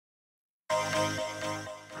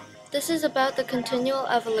This is about the continual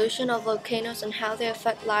evolution of volcanoes and how they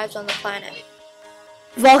affect lives on the planet.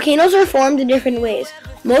 Volcanoes are formed in different ways.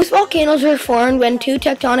 Most volcanoes are formed when two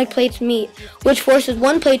tectonic plates meet, which forces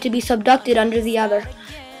one plate to be subducted under the other.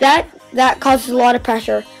 That causes a lot of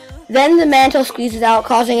pressure. Then the mantle squeezes out,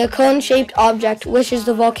 causing a cone-shaped object, which is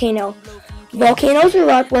the volcano. Volcanoes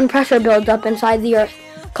erupt when pressure builds up inside the earth,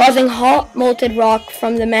 causing hot molten rock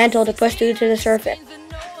from the mantle to push through to the surface.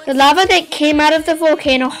 The lava that came out of the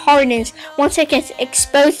volcano hardens once it gets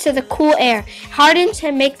exposed to the cool air, hardens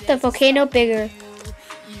and makes the volcano bigger.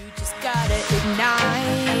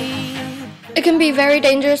 It can be very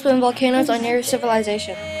dangerous when volcanoes are near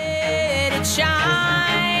civilization.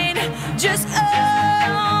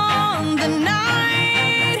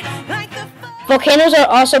 Volcanoes are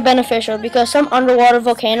also beneficial because some underwater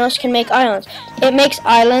volcanoes can make islands. It makes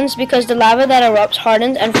islands because the lava that erupts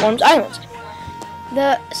hardens and forms islands.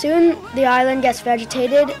 Soon the island gets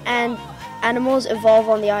vegetated and animals evolve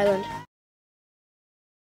on the island.